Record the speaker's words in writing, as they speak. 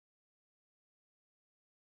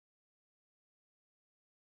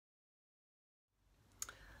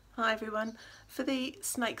Hi everyone. For the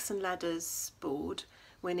snakes and ladders board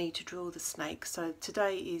we need to draw the snake. So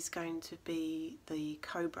today is going to be the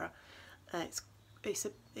Cobra. It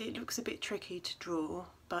looks a bit tricky to draw,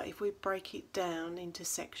 but if we break it down into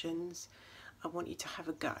sections I want you to have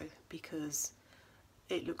a go because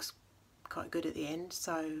it looks quite good at the end,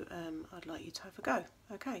 so I'd like you to have a go.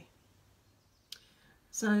 Okay.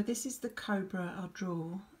 So this is the Cobra I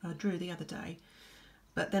drew the other day.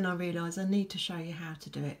 But then I realised I need to show you how to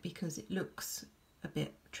do it because it looks a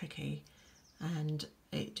bit tricky and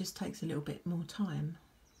it just takes a little bit more time.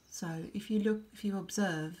 So if you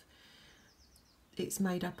observe, it's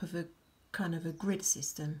made up of a kind of a grid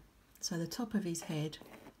system. So the top of his head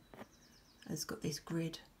has got this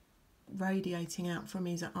grid radiating out from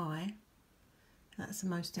his eye. That's the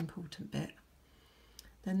most important bit.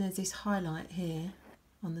 Then there's this highlight here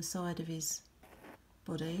on the side of his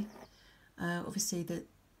body. Obviously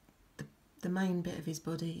the main bit of his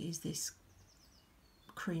body is this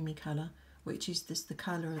creamy colour, which is just the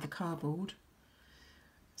colour of the cardboard.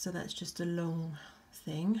 So that's just a long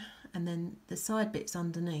thing. And then the side bits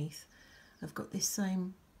underneath have got this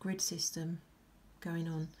same grid system going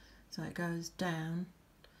on. So it goes down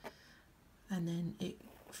and then it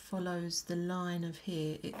follows the line of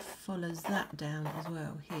here. It follows that down as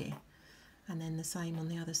well here. And then the same on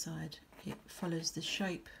the other side. It follows the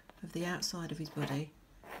shape of the outside of his body,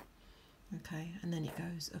 okay, and then it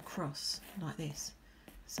goes across like this.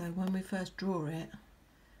 So when we first draw it,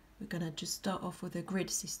 we're going to just start off with a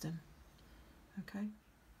grid system, okay.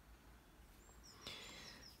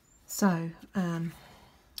 So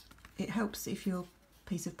it helps if your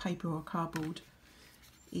piece of paper or cardboard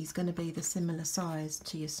is going to be the similar size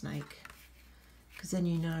to your snake, because then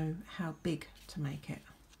you know how big to make it.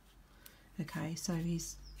 Okay, so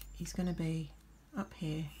he's going to be up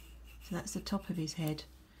here. So that's the top of his head,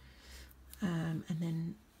 and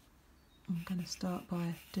then I'm going to start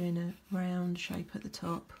by doing a round shape at the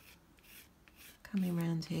top, coming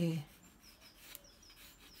round here,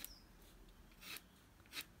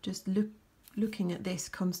 just looking at this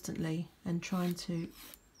constantly and trying to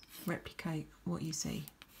replicate what you see.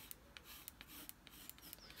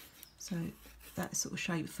 So that sort of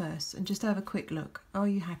shape first, and just have a quick look. Are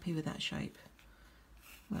you happy with that shape?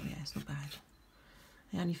 Well, yeah, it's not bad.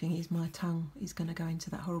 The only thing is my tongue is going to go into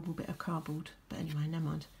that horrible bit of cardboard, but anyway, never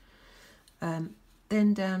mind.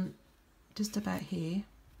 Then down just about here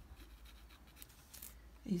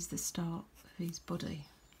is the start of his body.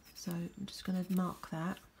 So I'm just going to mark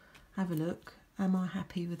that, have a look. Am I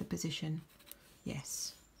happy with the position?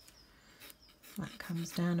 Yes. That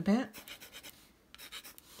comes down a bit.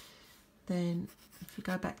 Then if we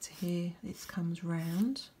go back to here, this comes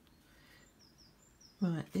round.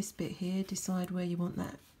 Right, this bit here, decide where you want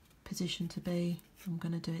that position to be. I'm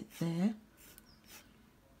going to do it there.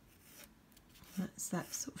 That's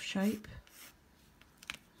that sort of shape.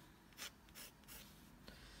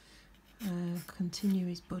 Continue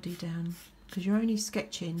his body down, because you're only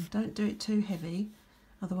sketching. Don't do it too heavy,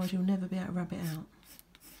 otherwise you'll never be able to rub it out.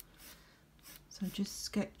 So just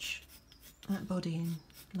sketch that body in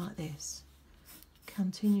like this.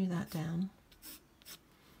 Continue that down.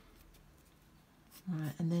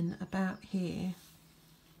 Right, and then about here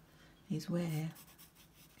is where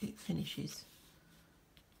it finishes.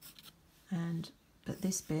 But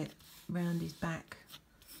this bit round his back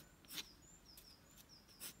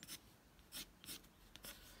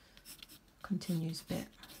continues a bit.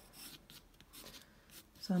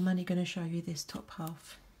 So I'm only going to show you this top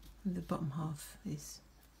half. The bottom half is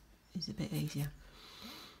a bit easier.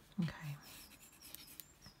 Okay.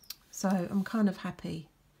 So I'm kind of happy.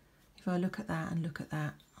 If I look at that and look at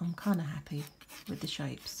that, I'm kind of happy with the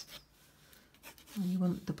shapes. And you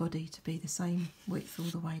want the body to be the same width all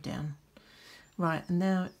the way down. Right, and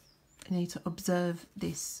now you need to observe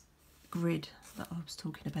this grid that I was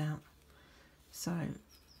talking about. So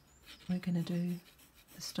we're going to do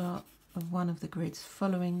the start of one of the grids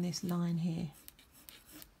following this line here.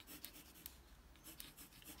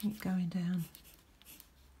 Keep going down.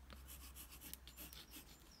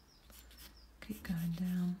 Keep going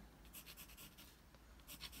down.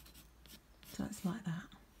 So it's like that.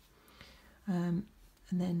 And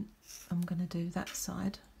then I'm going to do that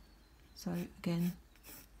side. So again,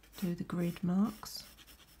 do the grid marks.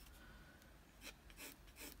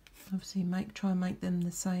 Obviously try and make them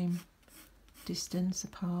the same distance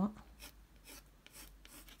apart.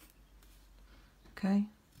 Okay.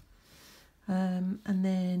 And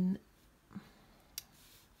then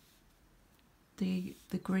the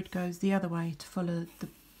grid goes the other way to follow the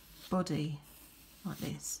body like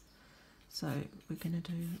this. So we're going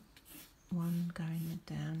to do one going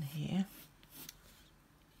down here,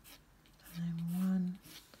 then one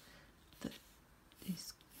that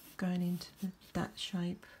is going into that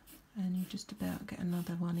shape, and you just about get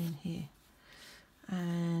another one in here,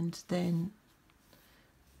 and then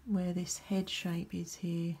where this head shape is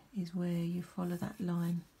here is where you follow that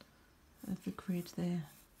line of the grid there.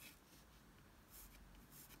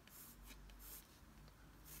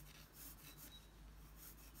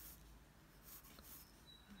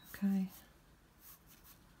 Okay,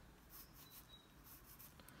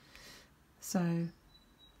 so I'm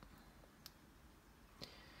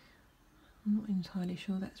not entirely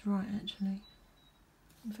sure that's right actually,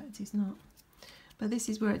 in fact it's not, but this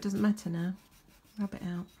is where it doesn't matter now. Rub it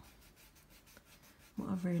out. What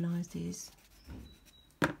I've realised is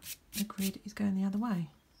the grid is going the other way,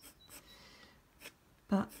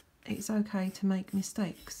 but it's okay to make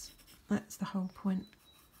mistakes. That's the whole point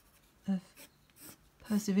of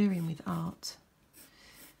persevering with art,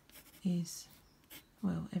 is,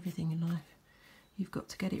 well, everything in life, you've got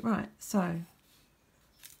to get it right. So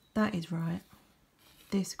that is right.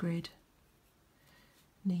 This grid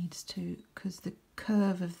needs to, because the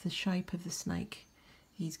curve of the shape of the snake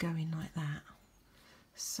is going like that,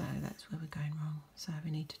 so that's where we're going wrong. So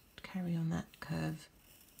we need to carry on that curve.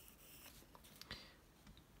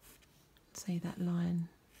 See, that line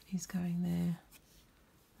is going there,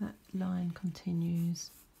 that line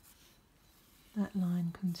continues, that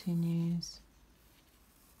line continues,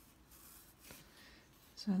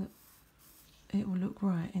 so that it will look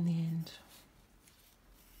right in the end.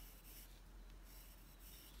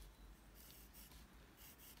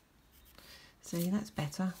 See, that's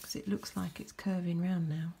better because it looks like it's curving round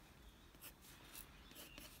now.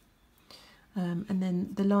 And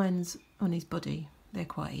then the lines on his body, they're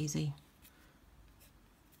quite easy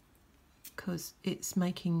because it's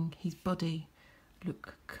making his body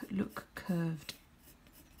look curved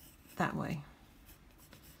that way.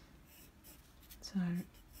 So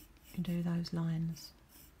you do those lines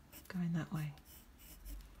going that way.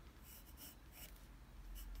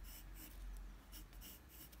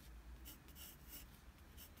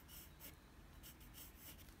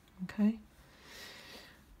 Okay,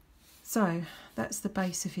 so that's the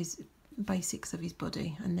basics of his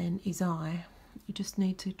body, and then his eye. You just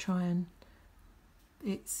need to try and,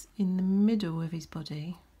 it's in the middle of his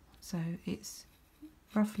body, so it's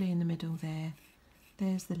roughly in the middle there.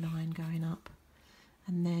 There's the line going up,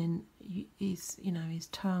 and then his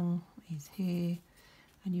tongue is here,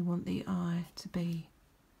 and you want the eye to be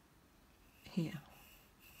here.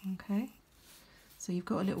 Okay, so you've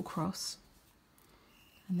got a little cross.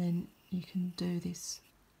 And then you can do this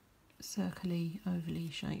circly,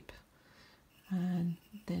 ovally shape, and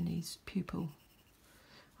then his pupil.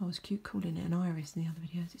 I was calling it an iris in the other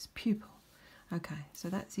videos. It's pupil. Okay, so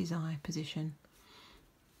that's his eye position.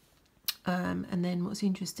 And then what's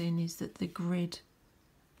interesting is that the grid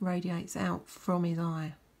radiates out from his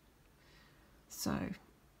eye. So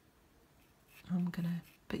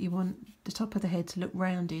but you want the top of the head to look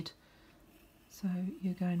rounded. So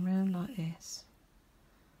you're going round like this.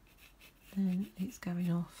 Then it's going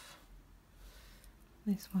off.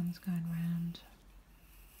 This one's going round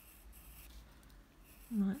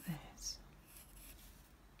like this.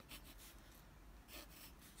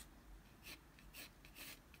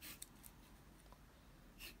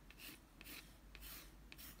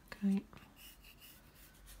 Okay.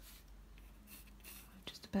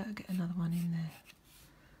 Just about to get another one in there.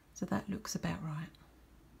 So that looks about right.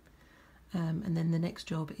 And then the next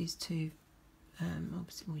job is to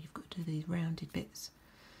obviously, well, you've got to do these rounded bits.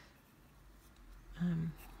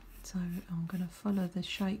 So I'm going to follow the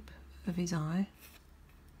shape of his eye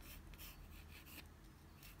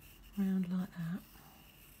round like that.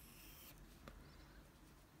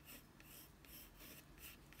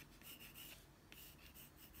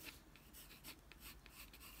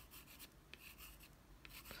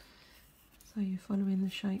 So you're following the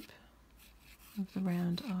shape of the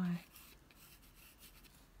round eye.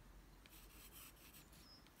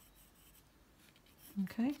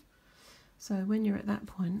 Okay, so when you're at that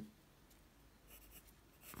point,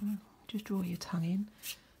 just draw your tongue in.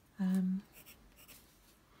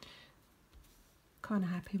 Kind of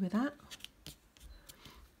happy with that.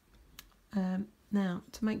 Now,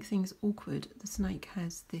 to make things awkward, the snake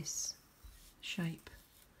has this shape,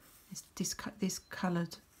 this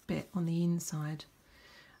coloured bit on the inside.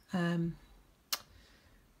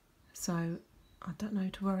 So I don't know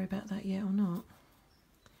to worry about that yet or not.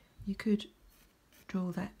 You could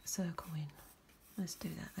draw that circle in. Let's do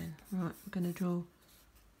that then. Right, we're going to draw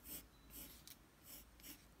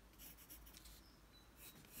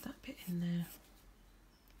that bit in there,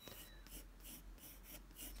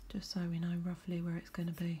 just so we know roughly where it's going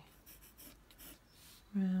to be.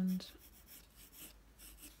 round.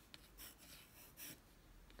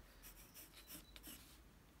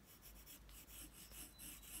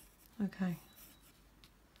 Okay,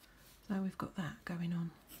 so we've got that going on.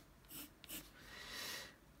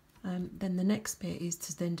 Then the next bit is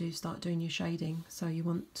to then start doing your shading. So you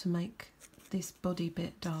want to make this body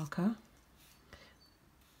bit darker,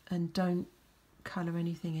 and don't colour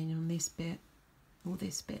anything in on this bit or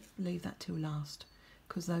this bit, leave that till last,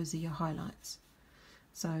 because those are your highlights.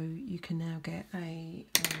 So you can now get a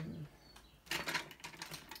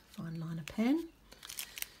fine liner pen,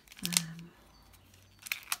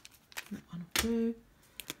 that one will do,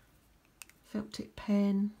 felt tip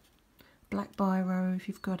pen, black biro if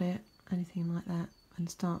you've got it, anything like that, and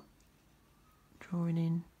start drawing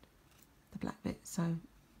in the black bit. So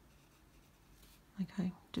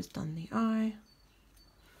okay, just done the eye,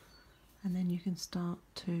 and then you can start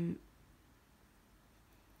to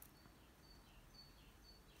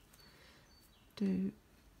do,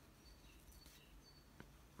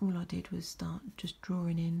 all I did was start just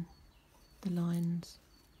drawing in the lines,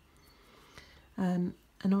 and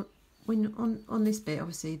on this bit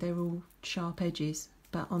obviously they're all sharp edges,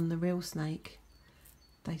 but on the real snake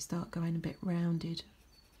they start going a bit rounded,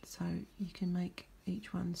 so you can make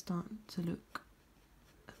each one start to look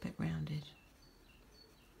a bit rounded.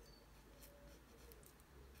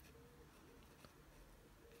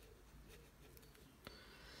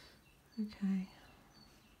 Okay.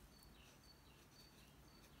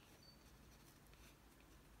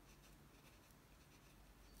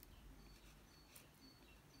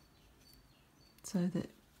 So that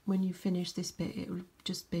when you finish this bit it will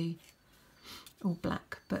just be all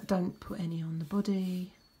black, but don't put any on the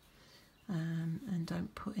body, and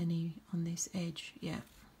don't put any on this edge yet.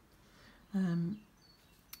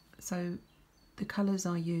 So the colours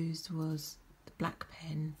I used was the black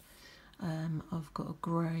pen, I've got a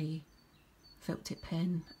grey felt tip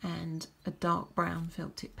pen and a dark brown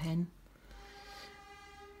felt tip pen.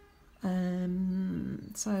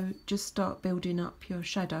 So just start building up your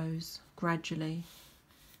shadows gradually.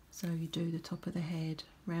 So you do the top of the head,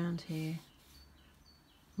 round here,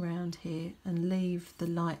 and leave the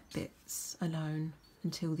light bits alone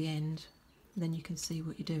until the end. Then you can see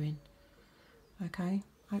what you're doing. Okay,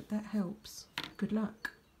 hope that helps. Good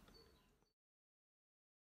luck.